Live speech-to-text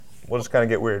We'll just kind of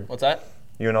get weird. What's that?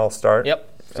 You and I'll start.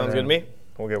 Yep. Sounds good to me.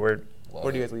 We'll get weird.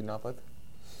 What are you guys leading off with?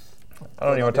 I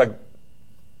don't even want to talk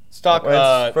Stock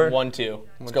Wentz first? 1-2.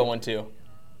 Let's go 1-2.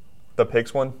 the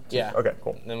picks one. Yeah. Okay.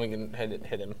 Cool. And then we can hit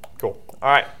him. Cool. All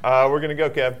right. We're gonna go,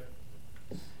 Kev.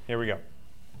 Here we go.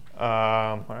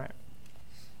 All right.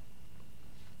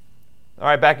 All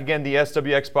right, back again, the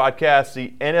SWX podcast,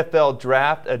 the NFL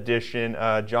Draft Edition.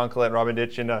 John Collette and Robin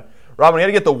Ditch. And Robin, we got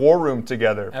to get the War Room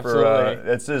together. Absolutely.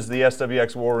 This is the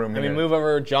SWX War Room. And we move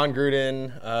over John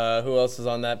Gruden. Who else is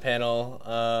on that panel?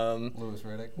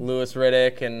 Louis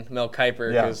Riddick and Mel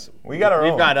Kiper. Yeah. We got our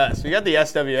own. We've got us. We got the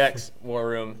SWX War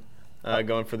Room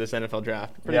going for this NFL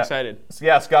draft. Pretty excited. So,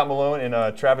 yeah, Scott Malone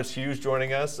and Travis Hughes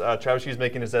joining us. Travis Hughes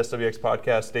making his SWX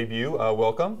podcast debut.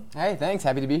 Welcome. Hey, thanks.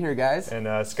 Happy to be here, guys.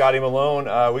 And Scotty Malone,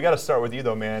 we got to start with you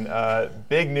though, man.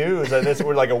 Big news.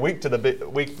 We're like a week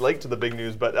late to the big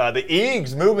news, but the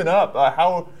Eagles moving up.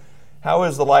 How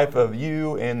is the life of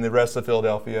you and the rest of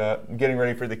Philadelphia getting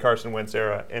ready for the Carson Wentz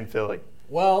era in Philly?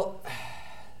 Well,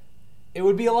 it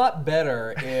would be a lot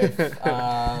better if.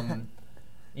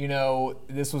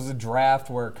 This was a draft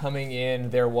where coming in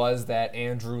there was that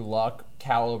Andrew Luck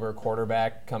caliber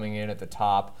quarterback coming in at the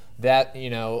top. That,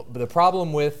 the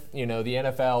problem with, the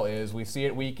NFL is we see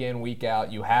it week in, week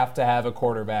out. You have to have a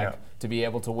quarterback to be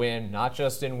able to win, not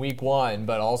just in week 1,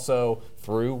 but also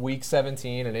through week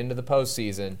 17 and into the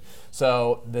postseason.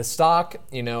 So the stock,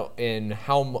 in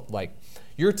how,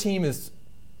 your team is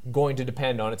going to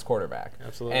depend on its quarterback.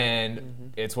 Absolutely.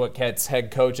 And it's what gets head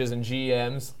coaches and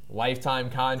GMs lifetime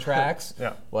contracts,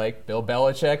 like Bill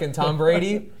Belichick and Tom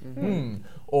Brady.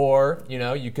 Or,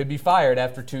 you could be fired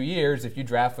after 2 years if you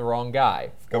draft the wrong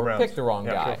guy or pick the wrong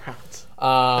guy.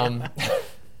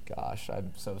 Gosh,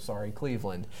 I'm so sorry,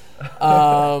 Cleveland.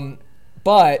 But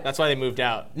that's why they moved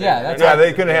out.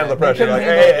 They couldn't handle the pressure.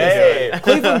 Hey.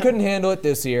 Cleveland couldn't handle it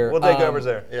this year. We'll take whoever's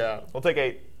there. Yeah, we'll take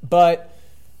 8. But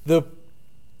the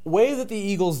way that the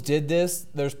Eagles did this,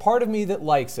 there's part of me that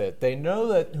likes it. They know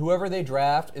that whoever they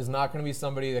draft is not going to be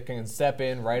somebody that can step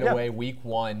in right away week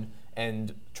 1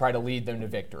 and try to lead them to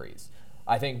victories.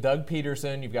 I think Doug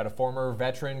Peterson, you've got a former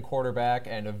veteran quarterback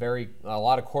and a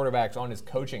lot of quarterbacks on his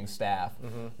coaching staff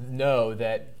know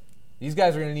that these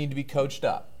guys are going to need to be coached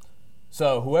up.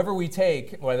 So whoever we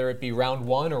take, whether it be round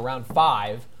 1 or round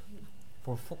 5,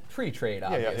 for pre-trade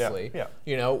obviously,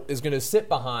 is going to sit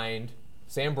behind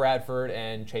Sam Bradford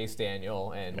and Chase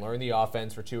Daniel and learn the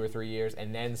offense for 2 or 3 years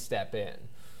and then step in.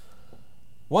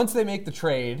 Once they make the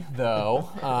trade,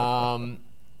 though,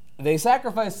 they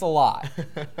sacrificed a lot.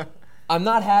 I'm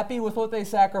not happy with what they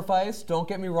sacrificed, don't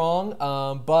get me wrong,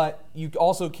 but you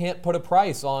also can't put a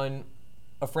price on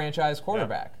a franchise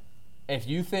quarterback. If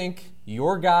you think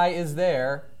your guy is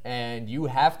there and you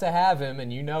have to have him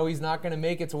and you know he's not going to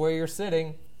make it to where you're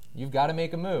sitting, you've got to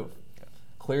make a move.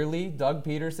 Clearly, Doug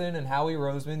Peterson and Howie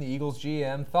Roseman, the Eagles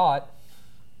GM, thought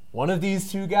one of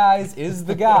these two guys is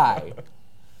the guy.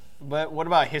 But what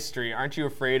about history? Aren't you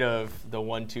afraid of the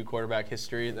 1-2 quarterback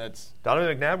history? That's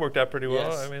Donovan McNabb worked out pretty well.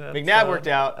 Yes. I mean, McNabb worked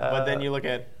out, but then you look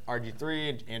at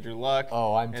RG3, Andrew Luck.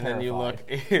 Oh, I'm and terrified.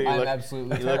 then I'm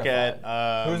absolutely You look terrified.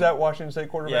 at who's that Washington State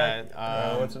quarterback?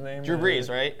 what's his name? Drew Brees,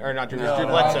 right? Or not Drew Brees? No, Drew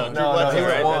Bledsoe. No, Drew Bledsoe, he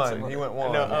went right? one. He went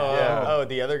one. No,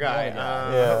 the other guy.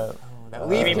 That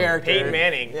lead character. Peyton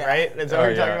Manning, right? That's what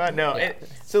you're talking about? No.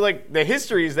 So, the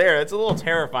history is there. It's a little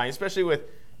terrifying, especially with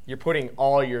you're putting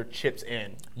all your chips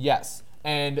in. Yes.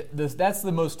 And that's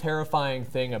the most terrifying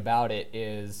thing about it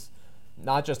is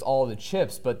not just all the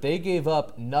chips, but they gave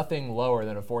up nothing lower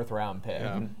than a 4th-round pick.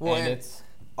 Yeah. Well, and it's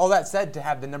all that said, to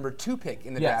have the number 2 pick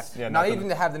in the draft, not even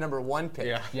to have the number 1 pick.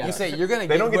 Yeah. You say you're going to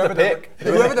get whoever the pick.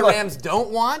 Whoever the Rams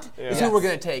don't want is who we're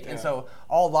going to take. And so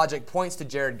all logic points to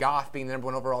Jared Goff being the number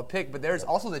 1 overall pick, but there's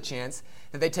also the chance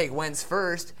that they take Wentz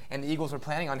first, and the Eagles were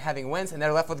planning on having Wentz, and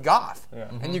they're left with Goff. Yeah.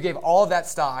 And you gave all of that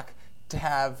stock to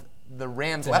have the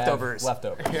Rams leftovers.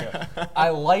 I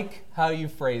like how you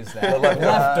phrase that.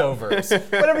 Leftovers.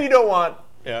 Whatever you don't want,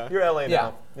 you're LA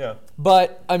now. Yeah.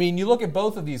 But, you look at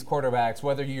both of these quarterbacks,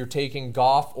 whether you're taking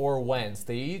Goff or Wentz,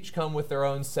 they each come with their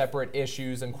own separate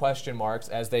issues and question marks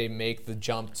as they make the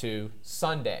jump to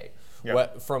Sunday.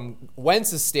 Yep. From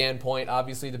Wentz's standpoint,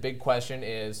 obviously the big question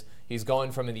is he's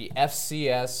going from the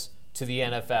FCS to the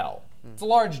NFL. It's a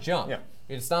large jump. Yeah.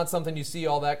 It's not something you see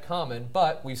all that common,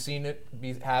 but we've seen it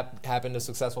happen to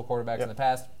successful quarterbacks in the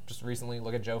past. Just recently,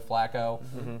 look at Joe Flacco,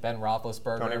 Ben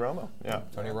Roethlisberger. Tony Romo.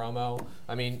 Tony Romo.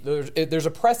 There's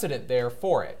a precedent there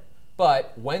for it.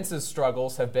 But Wentz's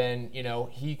struggles have been,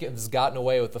 he has gotten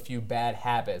away with a few bad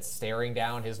habits, staring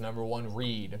down his number one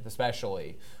read,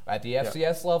 especially. At the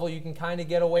FCS level, you can kind of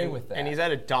get away with that. And he's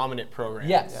at a dominant program.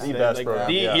 Yes. The best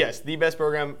program. Yes, the best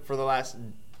program for the last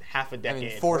half a decade. I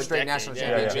mean, 4 straight national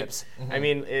championships. I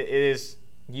mean, it is,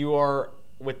 you are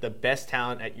with the best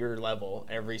talent at your level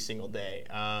every single day.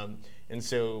 And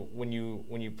so when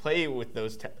you play with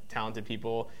those talented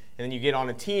people, and then you get on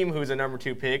a team who's a number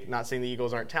 2 pick, not saying the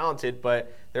Eagles aren't talented,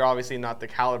 but they're obviously not the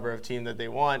caliber of team that they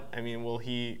want. I mean, will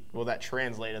that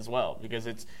translate as well? Because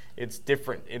it's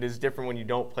different. It is different when you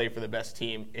don't play for the best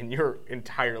team in your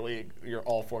entire league, your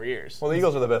all 4 years. Well, the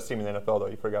Eagles are the best team in the NFL, though.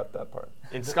 You forgot that part.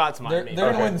 In Scott's mind, they're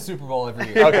going to win the Super Bowl every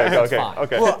year.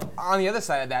 Okay. Well, on the other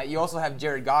side of that, you also have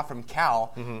Jared Goff from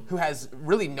Cal, who has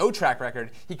really no track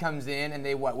record. He comes in and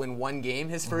they win 1 game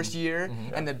his first year,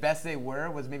 and the best they were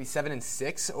was maybe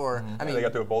 7-6, or I mean, they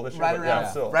got to a bowl this year,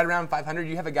 right around 500.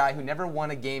 You have a guy who never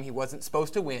won a game he wasn't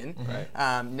supposed to win,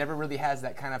 never really has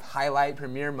that kind of highlight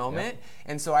premier moment,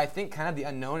 and so I think kind of the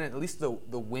unknown, at least the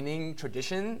winning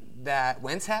tradition that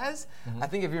Wentz has. I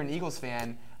think if you're an Eagles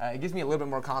fan, it gives me a little bit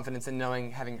more confidence in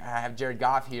knowing I have Jared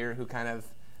Goff here, who kind of,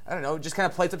 I don't know, just kind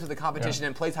of plays up to the competition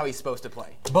and plays how he's supposed to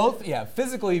play. Both,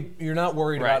 physically, you're not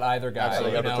worried about either guy.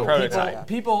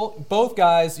 Absolutely. Both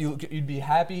guys, you'd be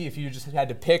happy if you just had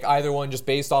to pick either one just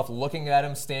based off looking at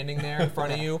him standing there in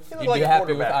front of you. You'd be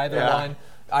happy with either one.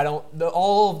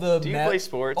 All of the Do you play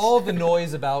sports? All of the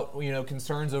noise about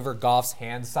concerns over Goff's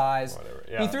hand size.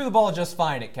 He threw the ball just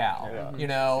fine at Cal.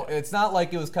 It's not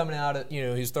like it was coming out at he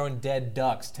was throwing dead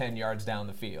ducks 10 yards down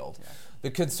the field. The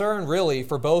concern really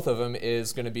for both of them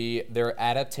is going to be their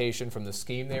adaptation from the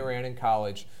scheme they ran in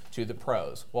college to the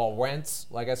pros. While Wentz,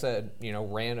 like I said,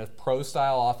 ran a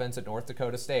pro-style offense at North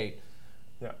Dakota State.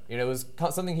 It was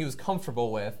something he was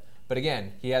comfortable with. But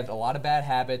again, he had a lot of bad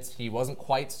habits. He wasn't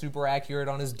quite super accurate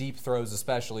on his deep throws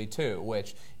especially, too,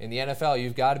 which in the NFL,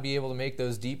 you've got to be able to make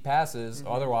those deep passes.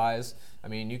 Otherwise, I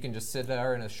mean, you can just sit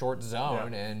there in a short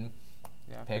zone and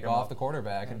pick off the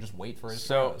quarterback and just wait for his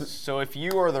throws. So if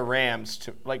you are the Rams,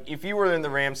 if you were in the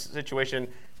Rams situation,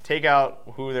 take out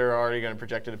who they're already going to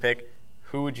project to pick,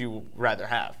 who would you rather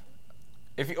have?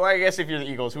 I guess if you're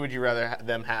the Eagles, who would you rather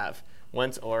them have,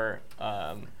 Wentz or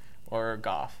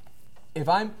Goff? If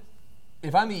I'm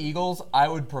the Eagles, I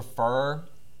would prefer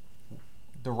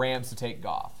the Rams to take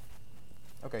Goff.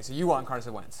 Okay, so you want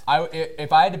Carson Wentz.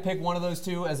 If I had to pick one of those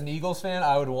two as an Eagles fan,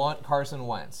 I would want Carson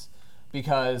Wentz.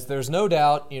 Because there's no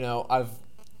doubt, you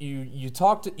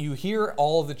hear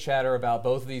all of the chatter about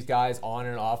both of these guys on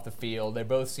and off the field. They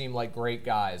both seem like great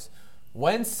guys.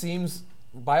 Wentz seems,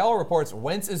 by all reports,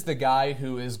 Wentz is the guy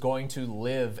who is going to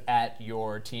live at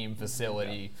your team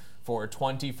facility for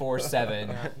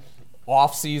 24/7,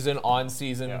 off season, on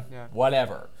season,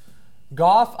 whatever.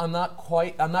 Goff, I'm not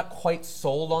quite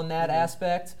sold on that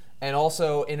aspect. And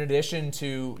also, in addition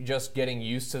to just getting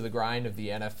used to the grind of the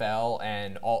NFL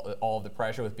and all of the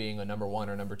pressure with being a number 1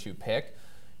 or number 2 pick,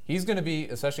 he's going to be,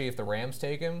 especially if the Rams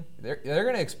take him, they're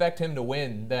going to expect him to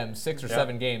win them 6 or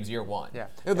 7 games year 1. Yeah,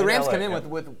 the Rams come in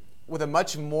with a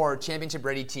much more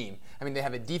championship-ready team. I mean, they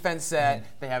have a defense set.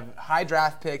 They have high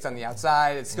draft picks on the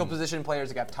outside. It's skill position players.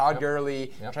 They got Todd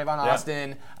Gurley, Trayvon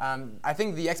Austin. I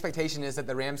think the expectation is that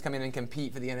the Rams come in and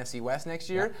compete for the NFC West next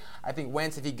year. I think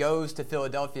Wentz, if he goes to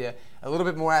Philadelphia, a little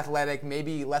bit more athletic,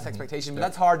 maybe less expectation, but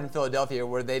that's hard in Philadelphia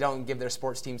where they don't give their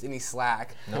sports teams any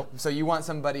slack. So you want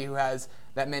somebody who has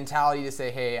that mentality to say,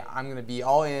 hey, I'm going to be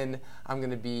all in. I'm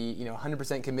going to be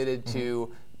 100% committed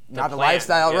to not the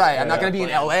lifestyle, right? I'm not going to be in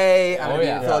LA. I'm going to be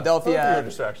in Philadelphia. Fewer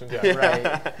distractions,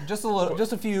 right. Just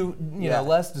a few,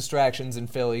 less distractions in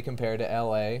Philly compared to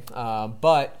LA.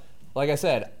 But like I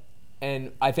said,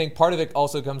 and I think part of it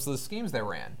also comes to the schemes they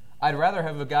ran. I'd rather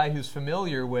have a guy who's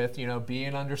familiar with,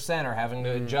 being under center, having to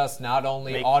adjust not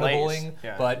only audibling,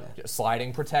 but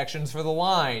sliding protections for the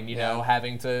line,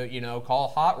 having to, call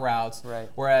hot routes. Right.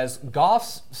 Whereas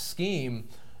Goff's scheme,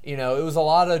 it was a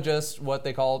lot of just what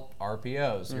they called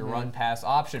RPOs, your run-pass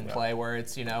option play, where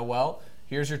it's,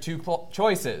 here's your 2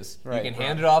 choices. Right. You can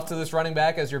hand it off to this running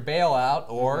back as your bailout,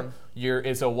 or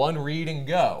it's a 1 read and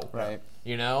go. Right.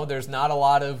 There's not a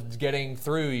lot of getting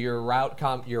through your route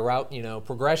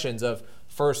progressions of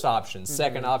first option,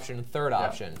 second option, third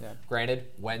option. Yeah. Granted,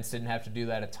 Wentz didn't have to do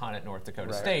that a ton at North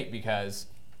Dakota State because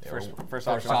first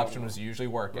option was usually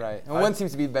working. Right. And Wentz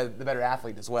seems to be the better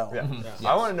athlete as well. Yeah. Yes.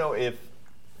 I want to know if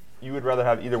you would rather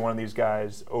have either one of these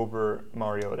guys over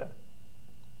Mariota.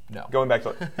 No. Going back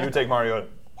to you would take Mariota.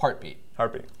 Heartbeat.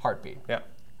 Yeah.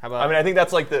 How about? I mean, I think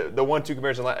that's like the 1-2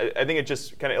 comparison. I think it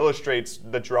just kind of illustrates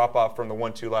the drop off from the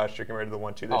 1-2 last year compared to the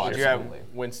 1-2 this year. Do you have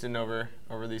Winston over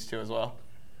these two as well?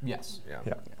 Yes. Yeah.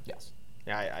 Yes.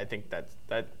 Yeah, I think that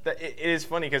it is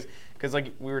funny because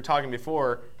like we were talking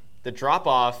before, the drop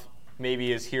off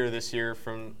maybe is here this year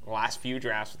from the last few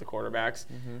drafts with the quarterbacks.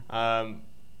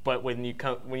 But when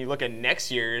you look at next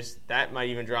year's, that might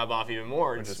even drop off even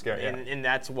more. Which is scary, and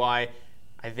that's why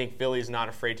I think Philly's not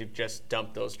afraid to just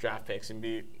dump those draft picks and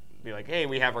be like, hey,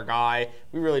 we have our guy.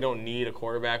 We really don't need a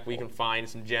quarterback. We can find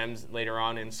some gems later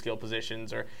on in skill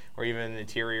positions or even in the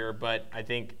interior. But I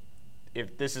think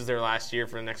if this is their last year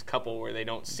for the next couple where they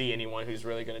don't see anyone who's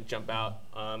really going to jump out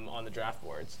on the draft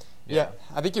boards. Yeah,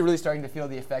 I think you're really starting to feel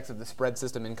the effects of the spread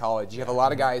system in college. You have a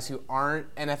lot of guys who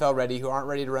aren't NFL ready, who aren't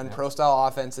ready to run pro-style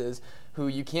offenses, who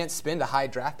you can't spend a high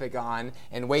draft pick on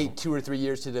and wait 2 or 3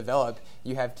 years to develop.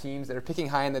 You have teams that are picking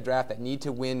high in the draft that need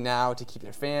to win now to keep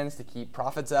their fans, to keep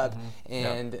profits up.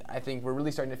 And I think we're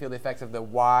really starting to feel the effects of the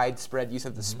widespread use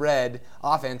of the spread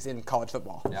offense in college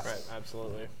football. Yeah. Right,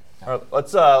 absolutely. All right,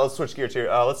 let's switch gears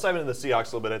here. Let's dive into the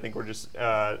Seahawks a little bit. I think we're just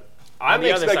I'm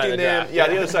the other side of expecting the them. draft. Yeah,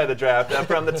 the other side of the draft,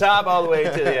 from the top all the way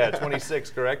to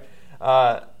 26, correct?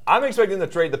 I'm expecting them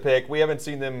to trade the pick. We haven't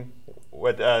seen them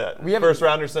with first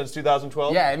rounder since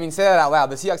 2012. Yeah, I mean, say that out loud.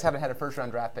 The Seahawks haven't had a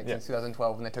first-round draft pick since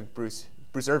 2012 when they took Bruce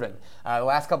Irvin. The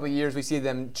last couple of years, we see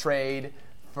them trade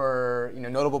for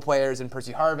notable players in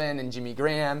Percy Harvin and Jimmy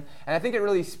Graham, and I think it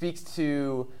really speaks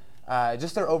to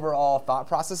just their overall thought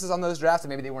processes on those drafts. And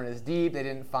maybe they weren't as deep, they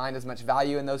didn't find as much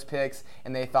value in those picks,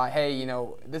 and they thought, hey,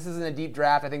 this isn't a deep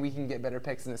draft. I think we can get better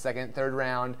picks in the second, third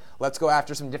round. Let's go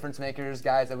after some difference makers,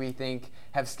 guys that we think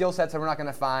have skill sets that we're not going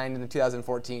to find in the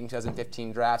 2014,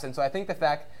 2015 drafts. And so I think the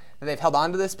fact that they've held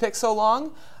on to this pick so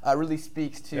long really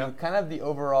speaks to kind of the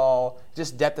overall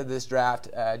just depth of this draft.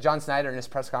 John Snyder in his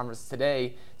press conference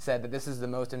today said that this is the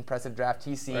most impressive draft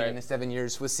he's seen in his 7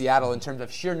 years with Seattle in terms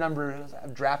of sheer numbers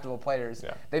of draftable players.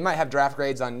 Yeah. They might have draft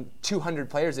grades on 200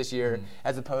 players this year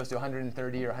as opposed to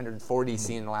 130 or 140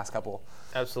 seen in the last couple.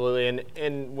 Absolutely,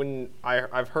 and when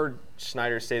I've heard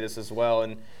Snyder say this as well,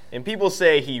 and people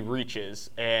say he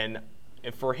reaches, and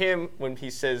for him, when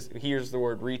he hears the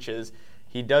word reaches,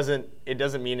 it doesn't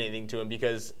mean anything to him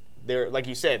because there, like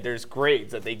you said, there's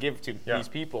grades that they give to these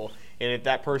people, and if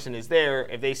that person is there,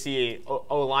 if they see a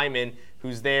O lineman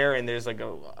who's there, and there's like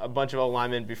a bunch of O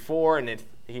linemen before, and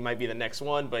he might be the next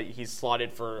one, but he's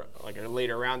slotted for like a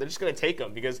later round, they're just going to take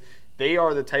him because they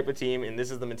are the type of team, and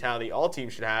this is the mentality all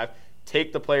teams should have: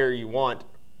 take the player you want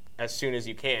as soon as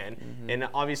you can. And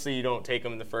obviously you don't take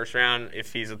him in the first round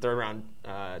if he's a third round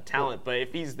talent, but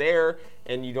if he's there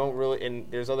and you don't really, and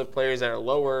there's other players that are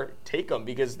lower, take them,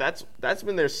 because that's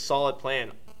been their solid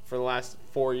plan for the last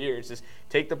 4 years, is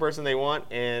take the person they want,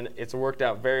 and it's worked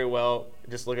out very well.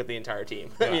 Just look at the entire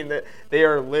team. I mean, they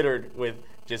are littered with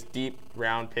just deep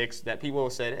round picks that people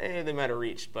said, hey, they might have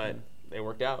reached, but they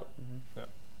worked out.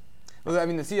 Well, I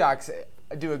mean, the Seahawks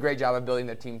do a great job of building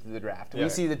their team through the draft. We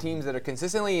see the teams that are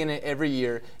consistently in it every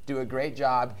year do a great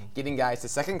job getting guys to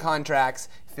second contracts,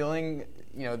 filling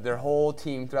their whole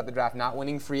team throughout the draft, not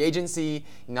winning free agency,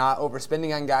 not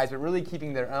overspending on guys, but really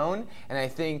keeping their own. And I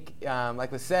think,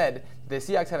 like was said, the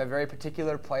Seahawks have a very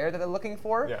particular player that they're looking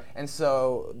for. Yeah. And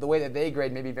so the way that they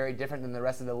grade may be very different than the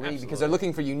rest of the league because they're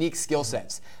looking for unique skill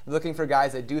sets. They're looking for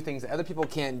guys that do things that other people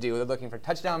can't do. They're looking for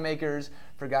touchdown makers,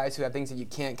 for guys who have things that you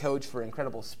can't coach, for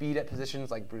incredible speed at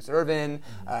positions like Bruce Irvin,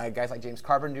 guys like James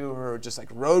Carpenter who are just like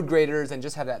road graders and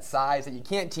just have that size that you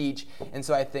can't teach. And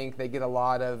so I think they get a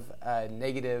lot of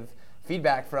negative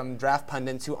feedback from draft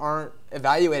pundits who aren't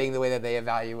evaluating the way that they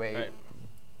evaluate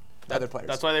other players.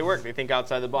 That's why they work. They think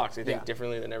outside the box. They think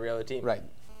differently than every other team. Right.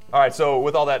 All right, so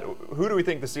with all that, who do we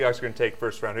think the Seahawks are going to take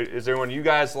first round? Is there one you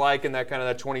guys like in that kind of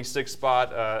that 26 spot?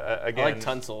 Again, I like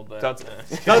Tunsil, but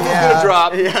Tunsil's going to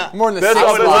drop. Yeah. More than the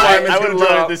I would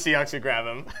love if the Seahawks to grab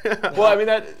him. Well, I mean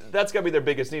that's got to be their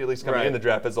biggest need, at least coming in the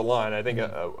draft as a line. I think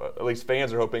at least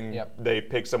fans are hoping they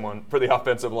pick someone for the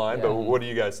offensive line. But what do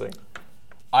you guys think?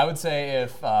 I would say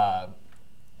if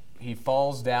he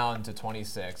falls down to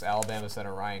 26, Alabama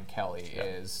center Ryan Kelly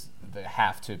is the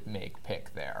have-to-make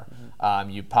pick there.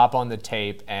 You pop on the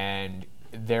tape, and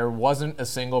there wasn't a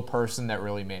single person that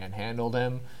really manhandled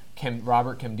him.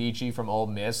 Robert Nkemdiche from Ole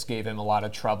Miss gave him a lot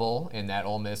of trouble in that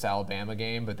Ole Miss-Alabama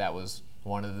game, but that was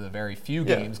one of the very few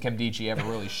games Nkemdiche ever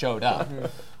really showed up.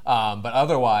 But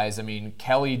otherwise, I mean,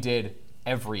 Kelly did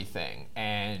everything.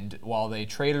 And while they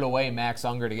traded away Max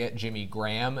Unger to get Jimmy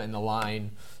Graham, and the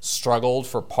line struggled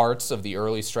for parts of the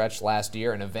early stretch last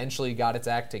year and eventually got its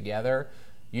act together,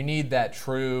 you need that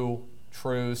true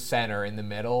center in the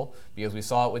middle, because we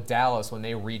saw it with Dallas when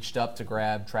they reached up to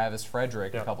grab Travis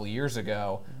Frederick a couple of years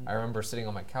ago. I remember sitting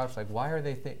on my couch like, why are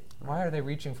they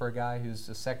reaching for a guy who's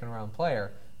a second-round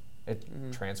player? It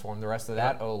transformed the rest of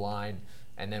that O-line.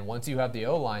 And then once you have the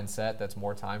O-line set, that's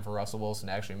more time for Russell Wilson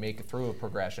to actually make it through a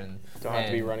progression. Don't have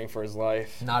to be running for his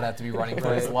life. Not have to be running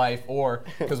for his life, or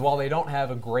because while they don't have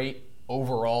a great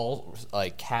overall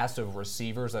cast of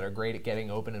receivers that are great at getting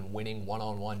open and winning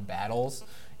one-on-one battles,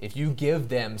 if you give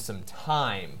them some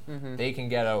time, they can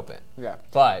get open. Yeah.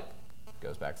 But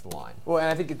goes back to the line. Well, and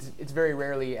I think it's very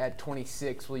rarely at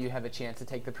 26 will you have a chance to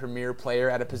take the premier player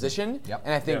at a position. Yep.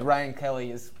 And I think Ryan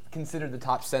Kelly is considered the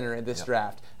top center in this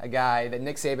draft. A guy that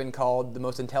Nick Saban called the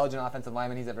most intelligent offensive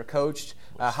lineman he's ever coached.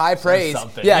 High praise.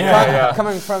 Something.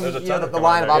 Coming from the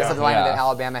line of offensive linemen that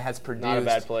Alabama has produced. Not a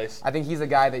bad place. I think he's a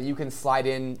guy that you can slide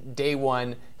in day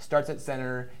one, starts at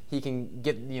center. He can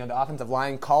get the offensive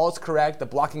line calls correct, the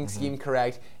blocking scheme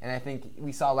correct, and I think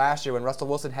we saw last year when Russell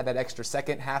Wilson had that extra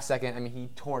half second. I mean, he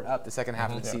tore up the second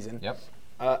half of the season. Yep.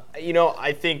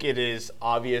 I think it is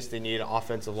obvious they need an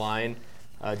offensive line.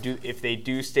 If they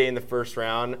do stay in the first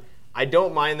round, I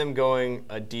don't mind them going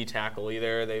a D tackle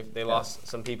either. They lost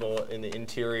some people in the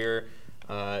interior.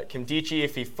 Kimdichie,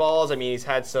 if he falls, I mean, he's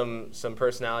had some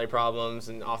personality problems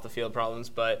and off the field problems,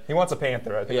 but He wants a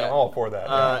Panther. I think I'm all for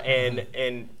that.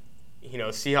 and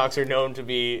Seahawks are known to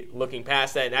be looking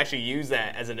past that and actually use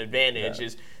that as an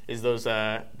advantage. Is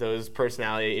those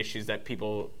personality issues that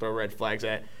people throw red flags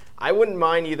at. I wouldn't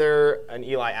mind either an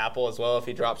Eli Apple as well if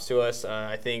he drops to us.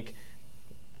 I think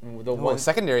the one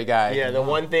secondary guy. Yeah, the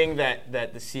one thing that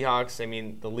the Seahawks,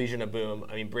 the Legion of Boom.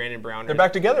 Brandon Browner. They're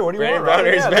back together. What do you Brandon want?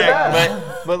 Browner is Browner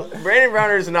back, but Brandon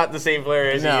Browner is not the same player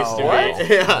as he used to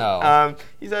be. No.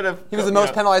 He was the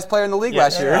most penalized player in the league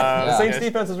last year. The Saints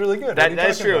defense is really good.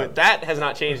 That's true. About? That has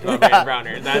not changed about Brandon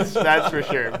Browner. That's for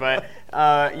sure. But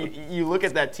you look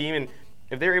at that team, and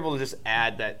if they're able to just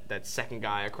add that second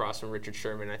guy across from Richard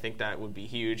Sherman, I think that would be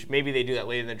huge. Maybe they do that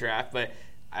late in the draft, but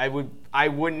I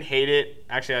wouldn't hate it.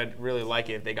 Actually, I'd really like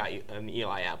it if they got an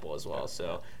Eli Apple as well.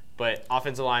 So, but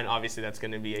offensive line, obviously, that's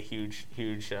going to be a huge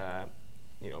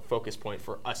focus point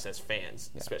for us as fans,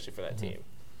 especially for that team.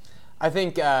 I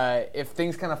think if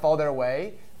things kind of fall their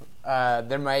way,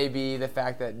 there may be the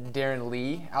fact that Darren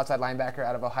Lee, outside linebacker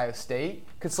out of Ohio State,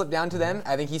 could slip down to them.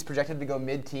 I think he's projected to go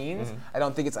mid-teens. I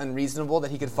don't think it's unreasonable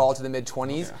that he could fall to the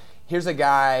mid-20s. Yeah. Here's a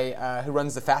guy who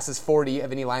runs the fastest 40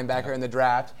 of any linebacker in the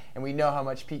draft, and we know how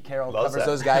much Pete Carroll covers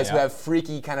those guys who have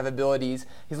freaky kind of abilities.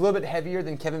 He's a little bit heavier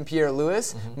than Kevin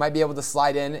Pierre-Louis. Might be able to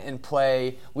slide in and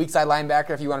play weak side linebacker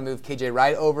if you want to move KJ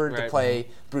Wright over to play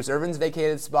Bruce Irvin's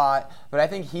vacated spot. But I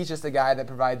think he's just a guy that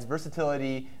provides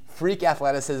versatility, freak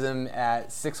athleticism at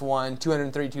 6'1",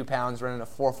 232 pounds, running a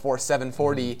 4.4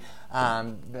 740.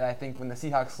 That I think when the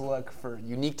Seahawks look for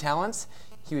unique talents,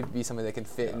 he would be somebody that can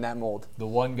fit in that mold. The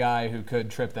one guy who could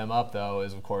trip them up, though,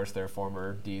 is, of course, their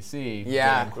former DC,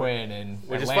 Dan Quinn.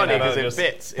 Which Atlanta. is funny because it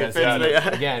fits. It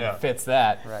fits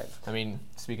that. Right.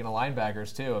 Speaking of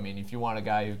linebackers, too, if you want a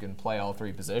guy who can play all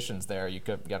three positions there, you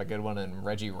got a good one in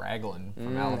Reggie Ragland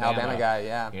from Alabama. Alabama guy,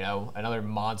 yeah. Another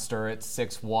monster at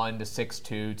 6'1" to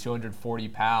 6'2", 240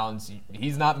 pounds.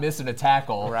 He's not missing a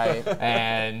tackle. Right.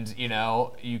 And,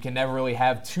 you can never really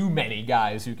have too many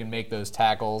guys who can make those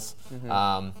tackles.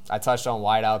 I touched on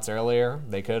wideouts earlier.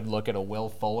 They could look at a Will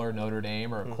Fuller, Notre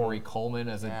Dame, or a Corey Coleman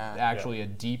as a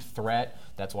deep threat.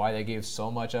 That's why they gave so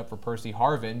much up for Percy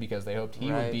Harvin, because they hoped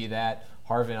he would be that.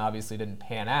 Harvin obviously didn't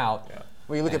pan out. Yeah.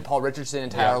 When you look at Paul Richardson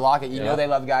and Tyler Lockett, you know they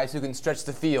love guys who can stretch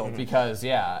the field. Because,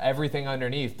 everything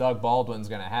underneath Doug Baldwin's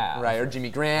going to have. Right, or Jimmy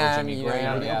Graham. He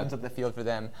opens up the field for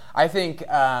them. I think,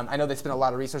 I know they spent a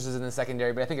lot of resources in the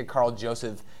secondary, but I think a Carl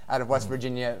Joseph out of West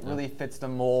Virginia really fits the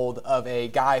mold of a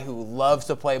guy who loves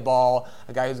to play ball,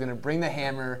 a guy who's going to bring the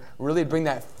hammer, really bring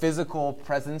that physical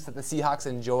presence that the Seahawks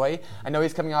enjoy. I know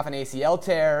he's coming off an ACL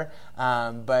tear,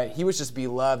 but he was just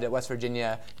beloved at West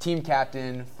Virginia. Team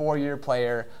captain, 4-year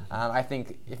player. I think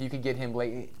if you could get him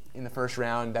late in the first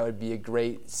round, that would be a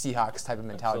great Seahawks type of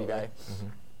mentality guy.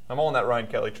 I'm all on that Ryan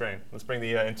Kelly train. Let's bring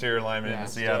the interior lineman into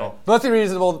Seattle. But let's be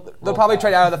reasonable. They'll probably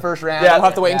trade out of the first round. We'll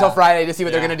have to wait until Friday to see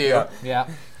what they're going to do. Yeah.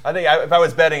 I think if I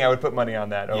was betting, I would put money on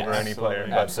that over any player.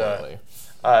 Absolutely.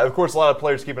 Of course, a lot of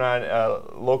players keep an eye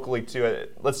on locally, too.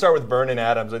 Let's start with Vernon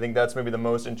Adams. I think that's maybe the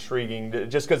most intriguing,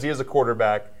 just because he is a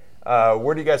quarterback.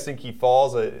 Where do you guys think he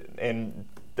falls? And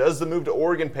does the move to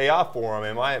Oregon pay off for him?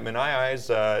 In my eyes,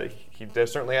 he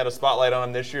certainly had a spotlight on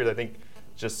him this year. I think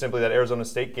just simply that Arizona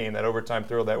State game, that overtime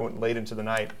throw that went late into the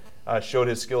night, showed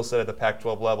his skill set at the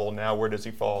Pac-12 level. Now where does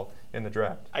he fall in the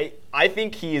draft? I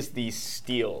think he is the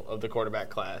steal of the quarterback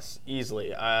class,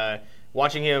 easily.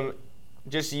 Watching him,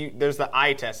 there's the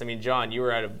eye test. John, you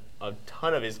were at a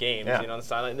ton of his games on the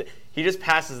sideline. He just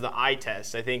passes the eye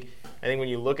test. I think when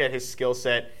you look at his skill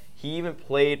set, he even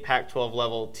played Pac-12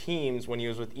 level teams when he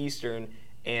was with Eastern,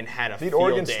 and had a Beat field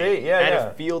Oregon day. State, yeah, had yeah.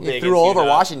 a field He day. threw all against over UW.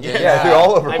 Washington. Yeah, they're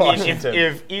all over I mean, Washington.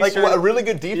 if like Eastern, what, a really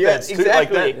good defense too. Like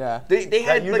exactly. that, Yeah. They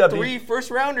had that like UW 3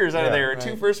 first-rounders out of Yeah. there, or Right.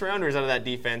 2 first-rounders out of that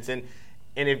defense, and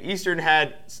if Eastern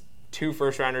had 2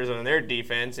 first-rounders on their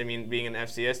defense, I mean, being an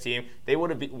FCS team, they would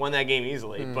have won that game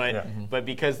easily. But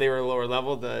because they were a lower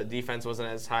level, the defense wasn't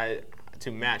as high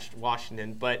to match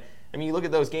Washington. But I mean, you look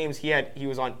at those games. He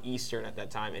was on Eastern at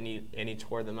that time, and he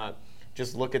tore them up.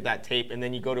 Just look at that tape, and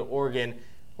then you go to Oregon.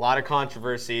 A lot of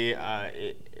controversy.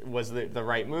 It was the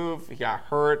right move. He got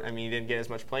hurt. I mean, he didn't get as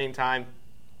much playing time.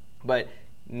 But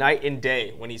night and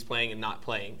day when he's playing and not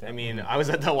playing. I mean, I was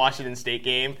at the Washington State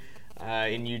game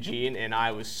in Eugene, and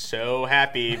I was so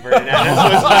happy Vernon Adams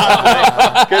was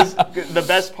not playing. Because the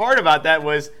best part about that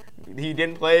was he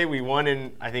didn't play. We won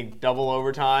in, I think, double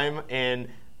overtime. And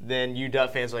then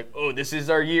UW fans were like, oh, this is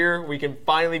our year. We can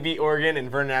finally beat Oregon. And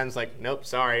Vernon Adams like, nope,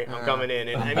 sorry, I'm coming in.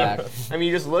 And I mean,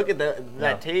 you just look at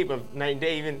that tape of night and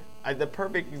day. Even the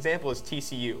perfect example is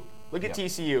TCU. Look at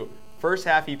TCU. First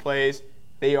half he plays,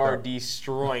 they are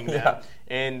destroying them.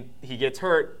 And he gets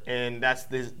hurt, and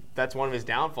that's one of his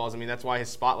downfalls. I mean, that's why his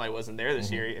spotlight wasn't there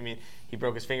this year. I mean, he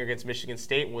broke his finger against Michigan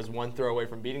State and was one throw away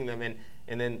from beating them.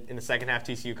 And then in the second half,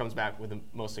 TCU comes back with the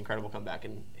most incredible comeback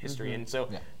in history. And so,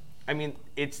 I mean,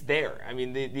 it's there. I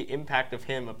mean, the impact of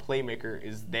him, a playmaker,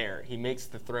 is there. He makes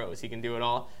the throws. He can do it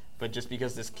all. But just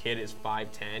because this kid is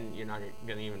 5'10", you're not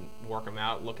going to even work him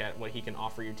out. Look at what he can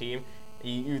offer your team.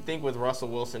 You think with Russell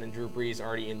Wilson and Drew Brees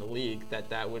already in the league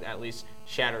that would at least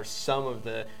shatter some of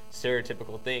the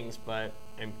stereotypical things, but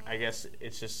I guess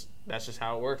that's just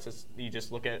how it works. You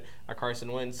just look at a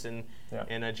Carson Wentz and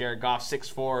a Jared Goff,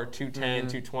 6'4", 210,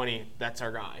 220. That's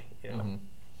our guy. You know?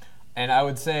 And I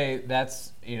would say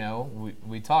that's,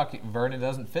 we talk, Vernon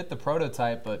doesn't fit the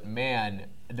prototype, but man,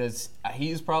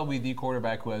 he's probably the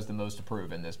quarterback who has the most to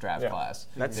prove in this draft class.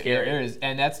 That's scary.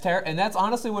 And that's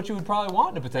honestly what you would probably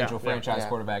want in a potential franchise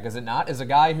quarterback, is it not? Is a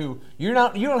guy who you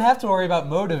don't have to worry about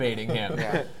motivating him.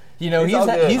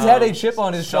 He's had a chip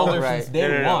on his shoulder since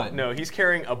day one. No, he's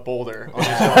carrying a boulder on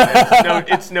his shoulder.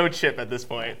 It's no chip at this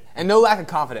point. And no lack of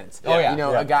confidence.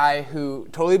 A guy who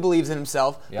totally believes in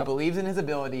himself, who believes in his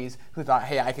abilities, who thought,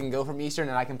 hey, I can go from Eastern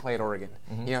and I can play at Oregon.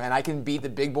 And I can beat the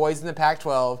big boys in the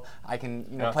Pac-12. I can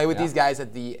play with these guys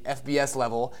at the FBS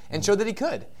level, and showed that he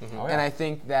could. And I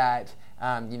think that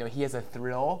he has a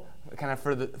thrill kind of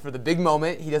for the big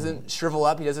moment. He doesn't shrivel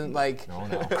up. He doesn't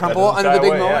crumple under the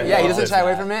big moment. He doesn't shy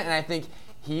away from it. And I think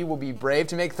he will be brave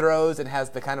to make throws and has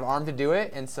the kind of arm to do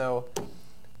it. And so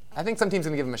I think some team's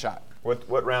going to give him a shot.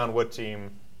 What round, what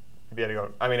team, if you had to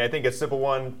go? I mean, I think a simple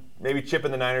one, maybe Chip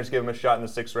and the Niners give him a shot in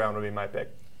the 6th round would be my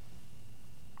pick.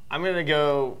 I'm going to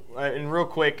go, and real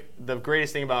quick, the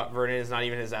greatest thing about Vernon is not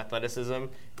even his athleticism,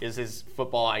 is his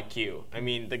football IQ. I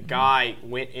mean, the guy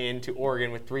went into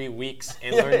Oregon with 3 weeks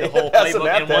and learned the whole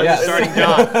playbook and won the starting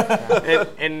job.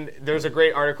 And there's a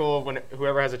great article when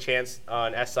whoever has a chance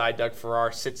on SI, Doug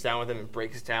Farrar, sits down with him and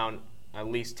breaks down at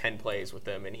least 10 plays with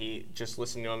them. And he just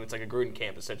listening to him, it's like a Gruden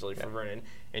camp essentially for Vernon.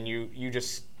 And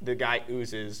the guy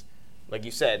oozes, like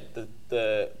you said,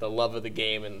 the love of the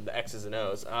game and the X's and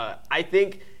O's. I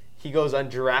think he goes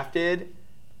undrafted,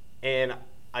 and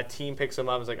a team picks him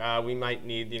up and is like, we might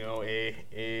need,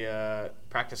 a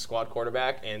practice squad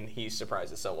quarterback, and he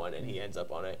surprises someone, and he ends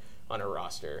up on a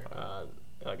roster,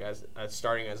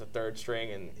 starting as a 3rd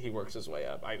string, and he works his way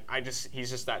up.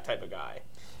 He's just that type of guy.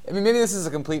 I mean, maybe this is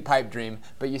a complete pipe dream,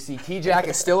 but you see T-Jack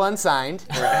is still unsigned.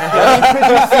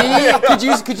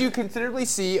 Could you considerably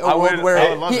see a world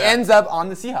where he ends up on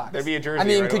the Seahawks? There'd be a jersey. I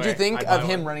mean, right could away. you think of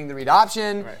him running the read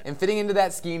option and fitting into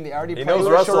that scheme? They already He play knows with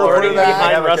a Russell short already.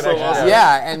 quarterback. Behind Russell Wilson.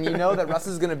 Yeah, and you know that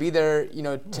Russell's going to be there,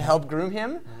 to help groom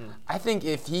him. I think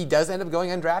if he does end up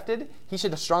going undrafted, he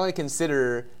should strongly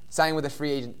consider signing with a free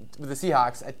agent with the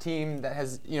Seahawks, a team that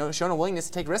has shown a willingness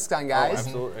to take risks on guys. Oh,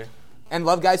 absolutely. And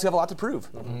love guys who have a lot to prove.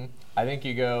 I think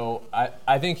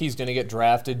I think he's going to get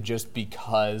drafted just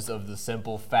because of the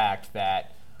simple fact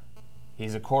that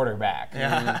he's a quarterback.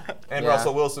 And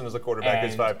Russell Wilson is a quarterback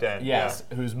who's 5'10". Yes,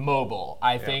 who's mobile.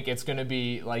 I think it's going to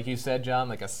be, like you said, John,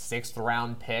 like a 6th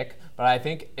round pick. But I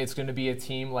think it's going to be a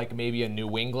team like maybe a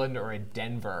New England or a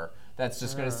Denver that's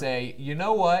just going to say, you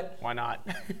know what? Why not?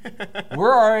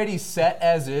 We're already set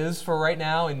as is for right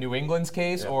now in New England's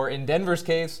case, or in Denver's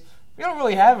case. We don't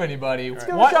really have anybody. Let's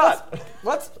give him a shot.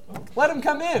 Let's let him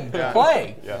come in,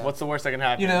 play. What's the worst that can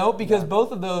happen? Because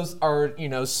both of those are,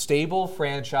 stable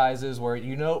franchises where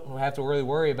you don't have to really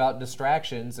worry about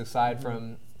distractions aside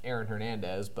from Aaron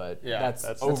Hernandez, but that's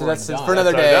over that's and done. for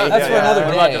another day. That's for another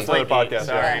What about day. Deflategate? podcast.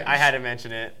 Sorry, I had to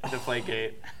mention it.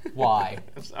 Deflategate. Why?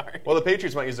 I'm sorry. Well, the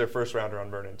Patriots might use their 1st rounder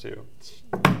on Vernon, too.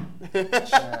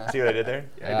 See what I did there?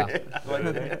 Yeah.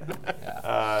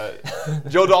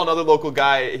 Joe Dahl, another local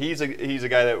guy. He's a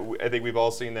guy that I think we've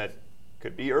all seen that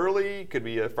could be early, could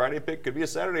be a Friday pick, could be a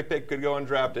Saturday pick, could go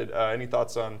undrafted. Any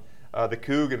thoughts on the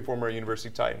Coug and former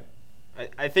University Titan?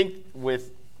 I think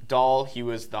with Dahl, he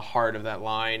was the heart of that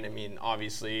line. I mean,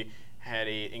 obviously had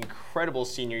an incredible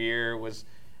senior year, was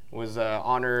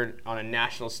honored on a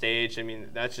national stage. I mean,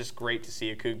 that's just great to see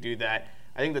a Coug do that.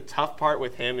 I think the tough part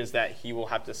with him is that he will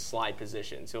have to slide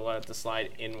positions. He'll have to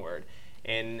slide inward,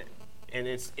 and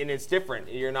it's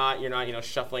different. You're not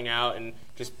shuffling out and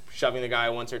just shoving the guy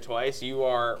once or twice. You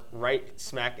are right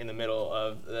smack in the middle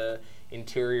of the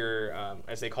interior,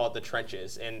 as they call it, the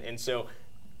trenches, and so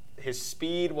his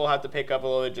speed will have to pick up a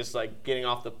little bit, just like getting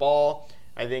off the ball.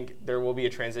 I think there will be a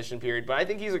transition period, but I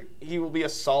think he will be a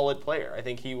solid player. I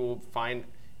think he will find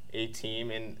a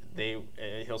team and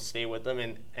he'll stay with them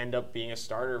and end up being a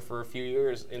starter for a few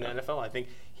years in the NFL. I think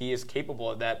he is capable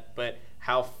of that, but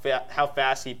how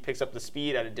fast he picks up the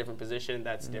speed at a different position,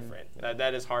 that's different.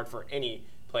 That is hard for any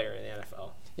player in the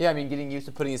NFL. Yeah, I mean, getting used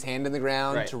to putting his hand in the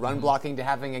ground, Right. to run blocking, to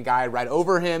having a guy right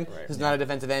over him Right. who's not a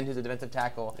defensive end, who's a defensive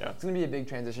tackle. Yeah. It's going to be a big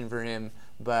transition for him.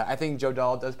 But I think Joe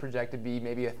Dahl does project to be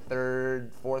maybe a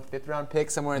 3rd, 4th, 5th round pick,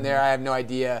 somewhere in there. I have no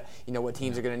idea, what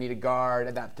teams are going to need a guard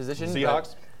at that position.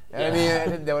 Seahawks? But, I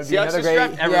mean, that would be Seahawks another just great.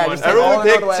 draft everyone. Just Everyone all the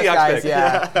pick Northwest Seahawks guys. pick.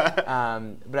 Yeah.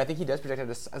 But I think he does project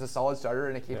as a solid starter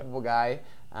and a capable guy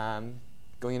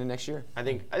going into next year. I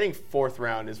think 4th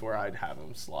round is where I'd have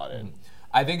him slotted.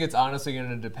 I think it's honestly going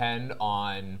to depend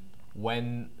on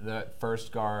when the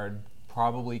first guard,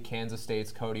 probably Kansas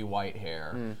State's Cody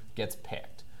Whitehair, gets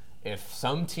picked. If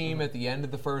some team at the end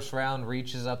of the first round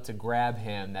reaches up to grab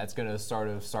him, that's going to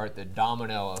start the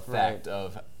domino effect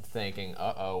of thinking,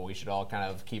 we should all kind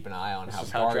of keep an eye on how is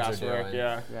how guards are drafts doing.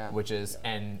 work, yeah.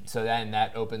 And so then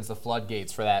that opens the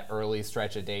floodgates for that early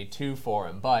stretch of day 2 for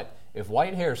him. But if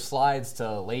Whitehair slides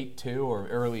to late 2 or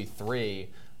early 3,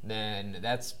 then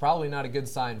that's probably not a good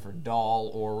sign for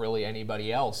Dahl or really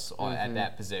anybody else at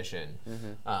that position.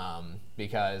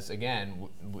 Because, again,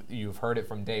 you've heard it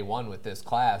from day 1 with this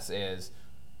class is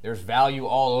there's value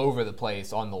all over the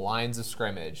place on the lines of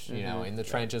scrimmage, in the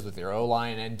trenches with your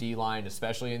O-line and D-line,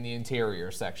 especially in the interior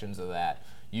sections of that.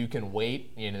 You can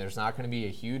wait. There's not going to be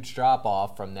a huge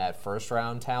drop-off from that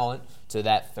first-round talent to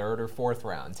that 3rd or 4th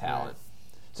round talent.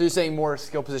 So you're saying more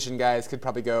skill position guys could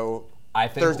probably go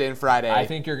Thursday and Friday. I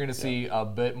think you're going to see a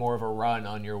bit more of a run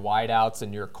on your wideouts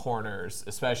and your corners,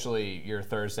 especially your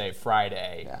Thursday,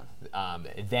 Friday. Yeah.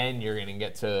 Then you're going to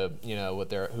get to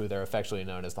who they're affectionately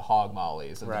known as the hog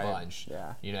mollies of the bunch.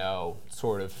 Yeah.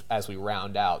 Sort of as we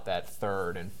round out that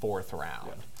 3rd and 4th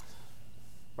round.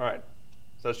 All right.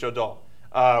 So that's Joe Dahl.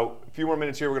 A few more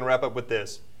minutes here. We're going to wrap up with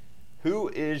this. Who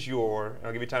is your,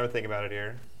 I'll give you time to think about it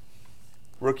here,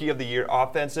 Rookie of the Year,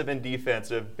 offensive and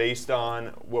defensive, based on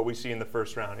what we see in the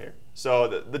first round here? So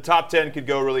the top 10 could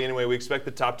go really anyway. We expect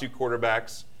the top 2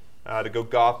 quarterbacks to go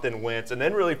Goff, then Wentz. And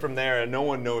then really from there, no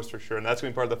one knows for sure. And that's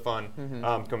going to be part of the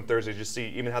fun come Thursday. Just see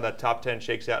even how that top 10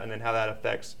 shakes out and then how that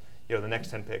affects the next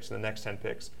 10 picks and the next 10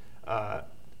 picks.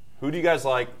 Who do you guys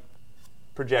like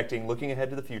projecting, looking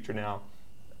ahead to the future now?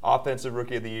 Offensive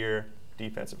Rookie of the Year,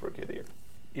 defensive Rookie of the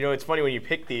Year. It's funny when you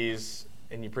pick these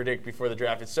and you predict before the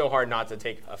draft, it's so hard not to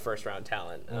take a first-round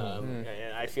talent.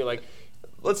 And I feel like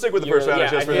let's stick with the first round.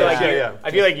 I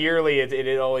feel like yearly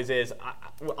it always is.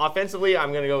 Offensively,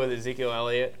 I'm going to go with Ezekiel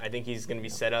Elliott. I think he's going to be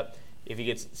set up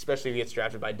especially if he gets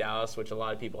drafted by Dallas, which a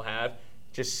lot of people have.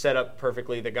 Just set up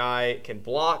perfectly. The guy can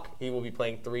block. He will be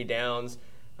playing 3 downs,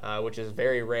 which is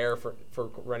very rare for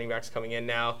running backs coming in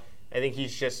now. I think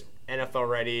he's just NFL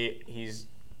ready. He's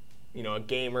a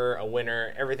gamer, a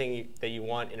winner, everything that you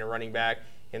want in a running back,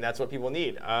 and that's what people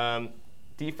need.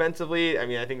 Defensively,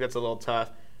 I think that's a little tough.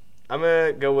 I'm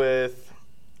gonna go with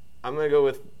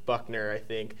Buckner. I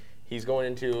think he's going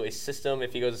into a system.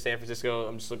 If he goes to San Francisco,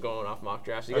 I'm just going off mock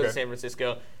drafts. He goes to San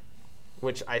Francisco,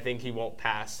 which I think he won't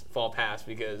fall past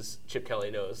because Chip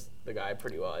Kelly knows the guy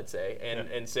pretty well, I'd say.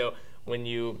 And so when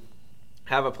you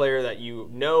have a player that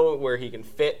where he can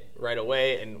fit right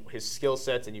away and his skill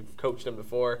sets and you've coached him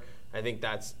before, I think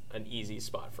that's an easy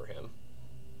spot for him.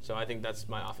 So I think that's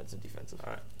my offensive defensive.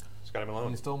 All right. Scotty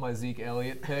Malone. You stole my Zeke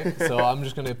Elliott pick, so I'm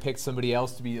just going to pick somebody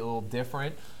else to be a little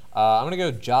different. I'm going to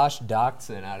go Josh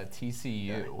Doctson out of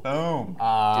TCU.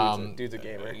 Boom. Dude's a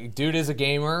gamer. Dude is a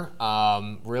gamer.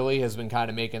 Really has been kind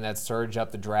of making that surge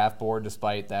up the draft board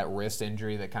despite that wrist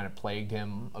injury that kind of plagued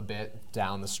him a bit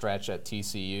down the stretch at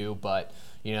TCU. But,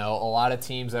 You know, a lot of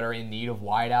teams that are in need of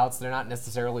wideouts, they're not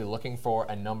necessarily looking for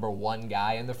a number 1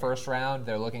 guy in the first round.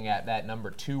 They're looking at that number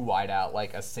 2 wideout,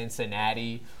 like a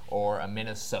Cincinnati or a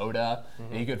Minnesota.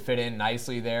 He could fit in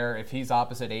nicely there. If he's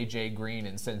opposite A.J. Green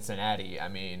in Cincinnati, I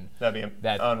mean, That'd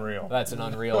be unreal. That's an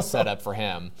unreal setup for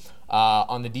him.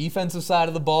 On the defensive side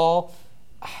of the ball,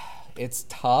 it's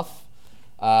tough.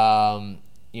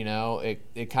 You know,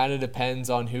 it kind of depends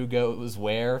on who goes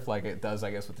where, like it does,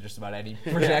 I guess, with just about any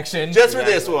projection. Just for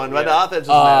this one, but the offense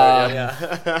doesn't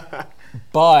matter. Yeah.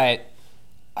 But,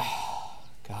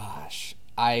 gosh,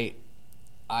 I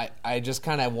just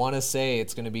kind of want to say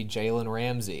it's going to be Jalen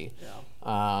Ramsey.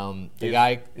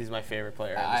 Yeah. He's my favorite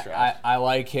player in this draft. I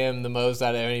like him the most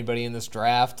out of anybody in this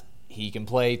draft. He can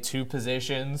play 2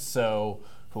 positions, so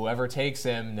whoever takes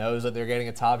him knows that they're getting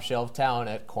a top shelf talent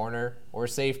at corner or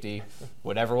safety,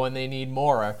 whatever one they need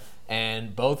more.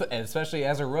 And both, especially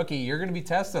as a rookie, you're going to be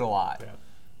tested a lot. Yeah.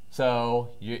 So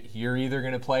you're either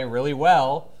going to play really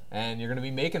well and you're going to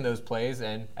be making those plays,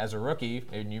 and as a rookie,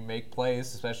 and you make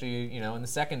plays, especially in the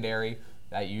secondary,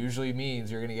 that usually means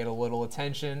you're going to get a little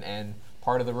attention. And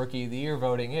part of the Rookie of the Year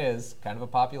voting is kind of a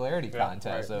popularity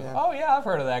contest. Right. Of, oh yeah, I've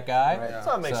heard of that guy. Right. That's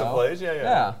how it makes some plays.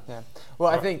 Yeah. Well,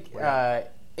 I think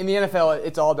in the NFL,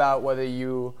 it's all about whether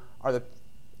you are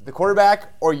the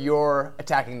quarterback or you're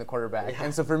attacking the quarterback. Yeah.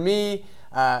 And so for me,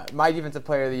 my defensive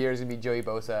player of the year is going to be Joey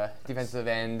Bosa, defensive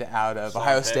end out of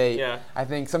Ohio State. Yeah. I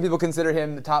think some people consider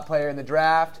him the top player in the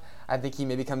draft. I think he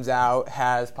maybe comes out,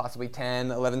 has possibly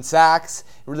 10, 11 sacks,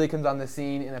 really comes on the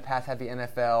scene in a pass-heavy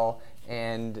NFL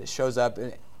and shows up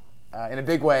in a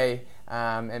big way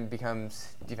and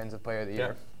becomes defensive player of the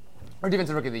year. Or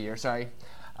defensive rookie of the year, sorry.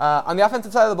 On the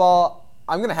offensive side of the ball,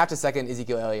 I'm going to have to second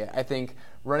Ezekiel Elliott. I think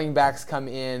running backs come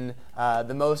in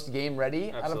the most game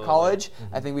ready out of college.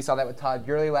 Mm-hmm. I think we saw that with Todd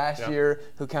Gurley last year,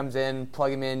 who comes in,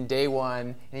 plug him in day one,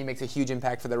 and he makes a huge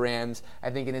impact for the Rams. I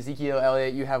think in Ezekiel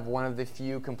Elliott, you have one of the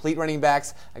few complete running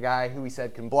backs, a guy who we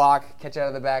said can block, catch out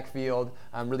of the backfield,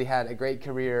 really had a great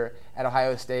career at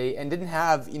Ohio State, and didn't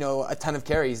have a ton of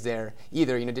carries there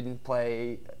either. Didn't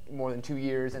play more than 2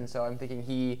 years, and so I'm thinking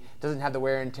he doesn't have the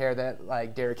wear and tear that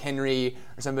like Derrick Henry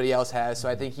or somebody else has. So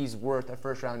I think he's worth a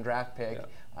first-round draft pick. Yeah.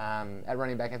 At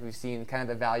running back, as we've seen kind of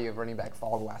the value of running back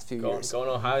fall the last few years. Going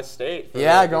to Ohio State.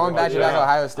 Going back to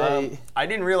Ohio State. I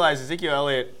didn't realize Ezekiel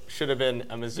Elliott should have been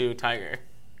a Mizzou Tiger.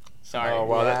 Sorry. Oh,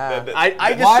 wow.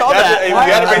 I just saw that. We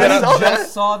got to bring that up.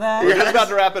 Just saw that. We're just about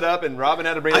to wrap it up, and Robin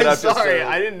had to bring it up. Sorry,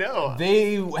 I didn't know.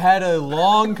 They had a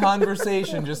long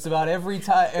conversation just about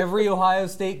every Ohio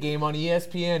State game on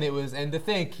ESPN. It was, and to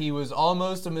think he was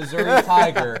almost a Missouri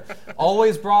Tiger,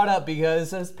 always brought up because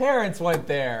his parents went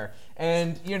there.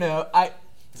 And,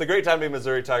 it's a great time to be a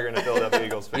Missouri Tiger and a Philadelphia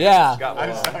Eagles fan. Yeah.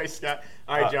 I'm sorry, Scott.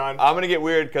 All right, John. I'm going to get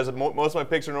weird because most of my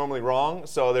picks are normally wrong,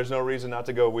 so there's no reason not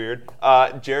to go weird.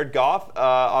 Jared Goff,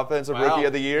 Offensive Rookie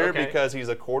of the Year, because he's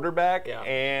a quarterback,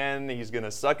 and he's going to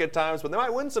suck at times, but they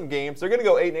might win some games. They're going to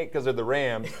go 8-8 because they're the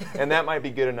Rams, and that might be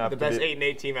good enough. The best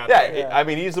 8-8 team out there. Yeah, I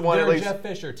mean, he's the one they're at least. Jeff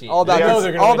Fisher team. All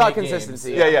about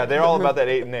consistency. Yeah, they're all about that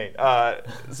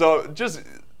 8-8. So just.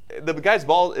 The guy's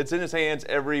ball, it's in his hands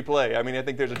every play. I mean, I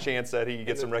think there's a chance that he can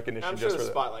get some recognition I'm just sure for the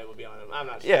that. spotlight will be on him. I'm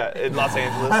not sure. Yeah, in Los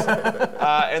Angeles.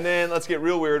 And then let's get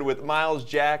real weird with Miles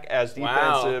Jack as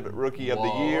Defensive Rookie of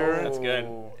the Year. That's good.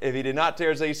 If he did not tear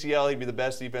his ACL, he'd be the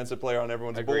best defensive player on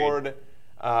everyone's board.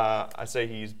 I say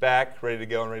he's back, ready to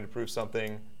go, and ready to prove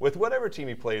something with whatever team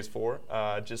he plays for.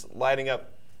 Just lighting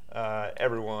up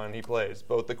everyone he plays,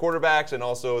 both the quarterbacks and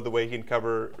also the way he can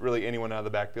cover really anyone out of the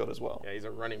backfield as well. Yeah, he's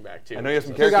a running back too. I know you have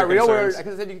some I could character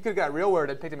have said you could have got real word.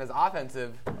 I picked him as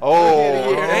offensive.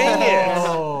 Oh, dang it!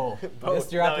 Oh,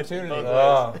 missed your opportunity.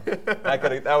 That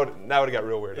would have got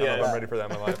real weird. I don't know if I'm ready for that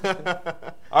in my life.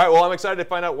 All right, well, I'm excited to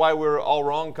find out why we're all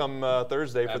wrong come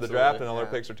Thursday for the draft, and all our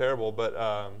picks are terrible,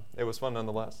 but it was fun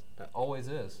nonetheless. It always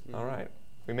is. All right.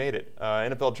 We made it.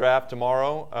 NFL draft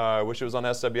tomorrow. I wish it was on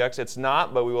SWX. It's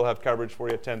not, but we will have coverage for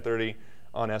you at 10:30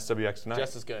 on SWX tonight.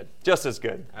 Just as good. Just as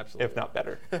good. Absolutely. If not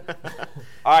better. All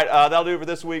right, that'll do it for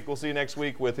this week. We'll see you next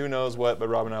week with who knows what, but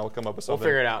Rob and I will come up with something. We'll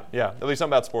figure it out. Yeah, at least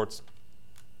something about sports,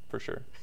 for sure.